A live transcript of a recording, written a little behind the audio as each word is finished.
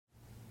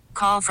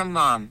Call from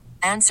mom.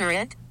 Answer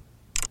it.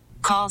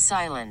 Call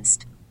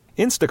silenced.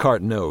 Instacart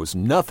knows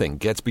nothing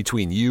gets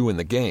between you and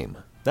the game.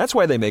 That's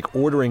why they make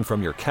ordering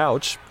from your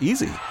couch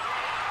easy.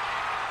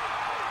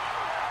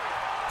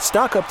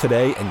 Stock up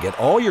today and get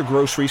all your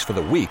groceries for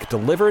the week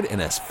delivered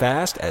in as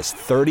fast as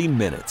 30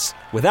 minutes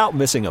without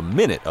missing a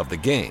minute of the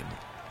game.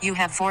 You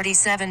have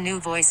 47 new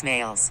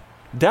voicemails.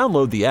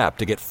 Download the app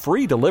to get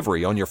free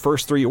delivery on your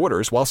first 3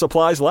 orders while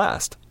supplies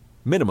last.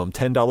 Minimum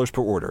 $10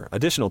 per order.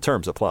 Additional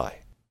terms apply.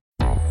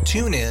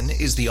 TuneIn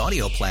is the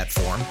audio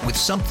platform with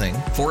something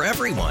for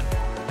everyone.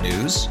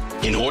 News.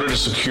 In order to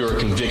secure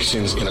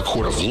convictions in a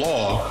court of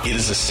law, it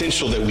is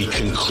essential that we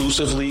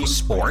conclusively.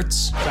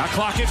 Sports. Got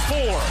clock at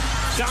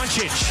 4.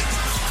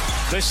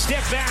 Doncic. The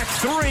step back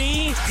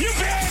 3. You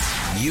bet.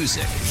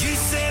 Music. You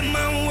set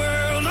my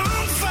world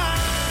on fire.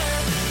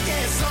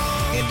 Yes,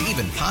 and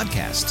even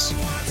podcasts.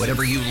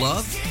 Whatever you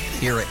love,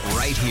 hear it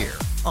right here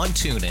on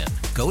TuneIn.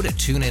 Go to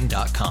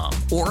TuneIn.com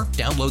or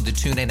download the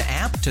TuneIn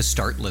app to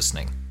start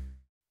listening.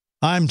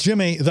 I'm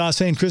Jimmy, the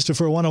St.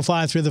 Christopher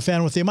 105.3 The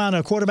Fan. With the amount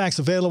of quarterbacks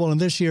available in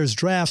this year's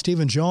draft,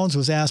 Stephen Jones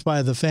was asked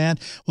by The Fan,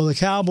 will the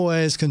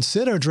Cowboys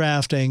consider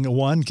drafting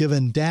one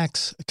given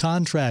Dak's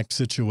contract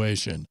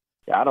situation?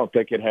 I don't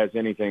think it has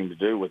anything to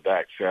do with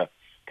Dak's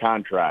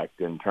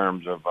contract in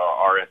terms of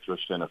our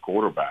interest in a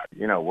quarterback.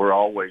 You know, we're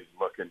always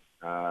looking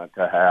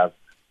to have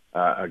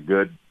a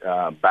good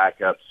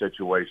backup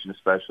situation,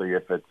 especially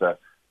if it's a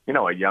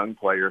young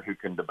player who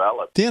can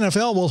develop. The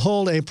NFL will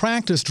hold a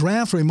practice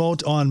draft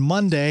remote on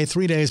Monday,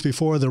 3 days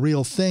before the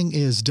real thing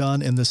is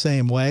done in the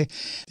same way.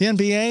 The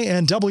NBA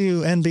and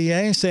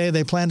WNBA say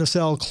they plan to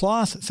sell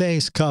cloth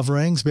face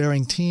coverings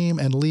bearing team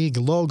and league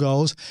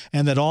logos,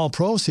 and that all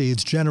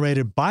proceeds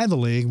generated by the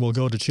league will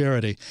go to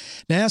charity.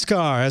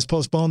 NASCAR has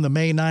postponed the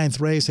May 9th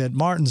race at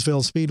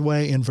Martinsville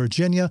Speedway in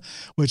Virginia,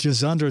 which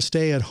is under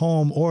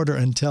stay-at-home order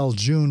until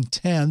June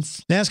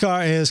 10th.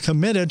 NASCAR is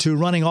committed to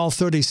running all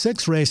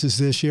 36 races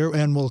this year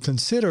and will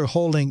consider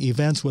holding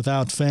events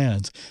without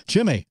fans.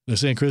 Jimmy, the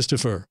St.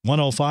 Christopher,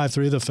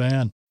 105.3 The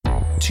Fan.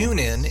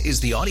 TuneIn is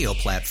the audio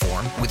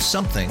platform with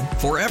something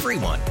for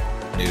everyone.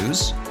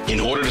 News. In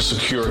order to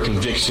secure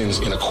convictions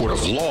in a court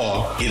of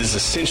law, it is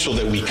essential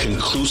that we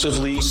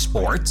conclusively.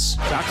 Sports.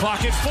 Got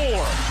clock at 4.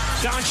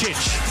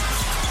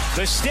 Doncic.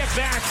 The step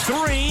back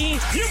 3.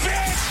 You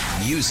bet.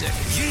 Music.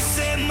 You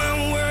set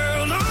my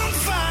world on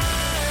fire.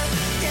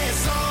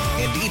 Yes,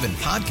 and even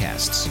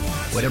podcasts.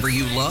 Whatever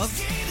you love,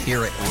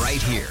 hear it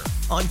right here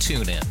on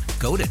TuneIn.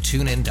 Go to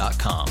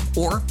TuneIn.com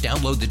or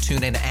download the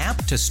TuneIn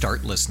app to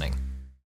start listening.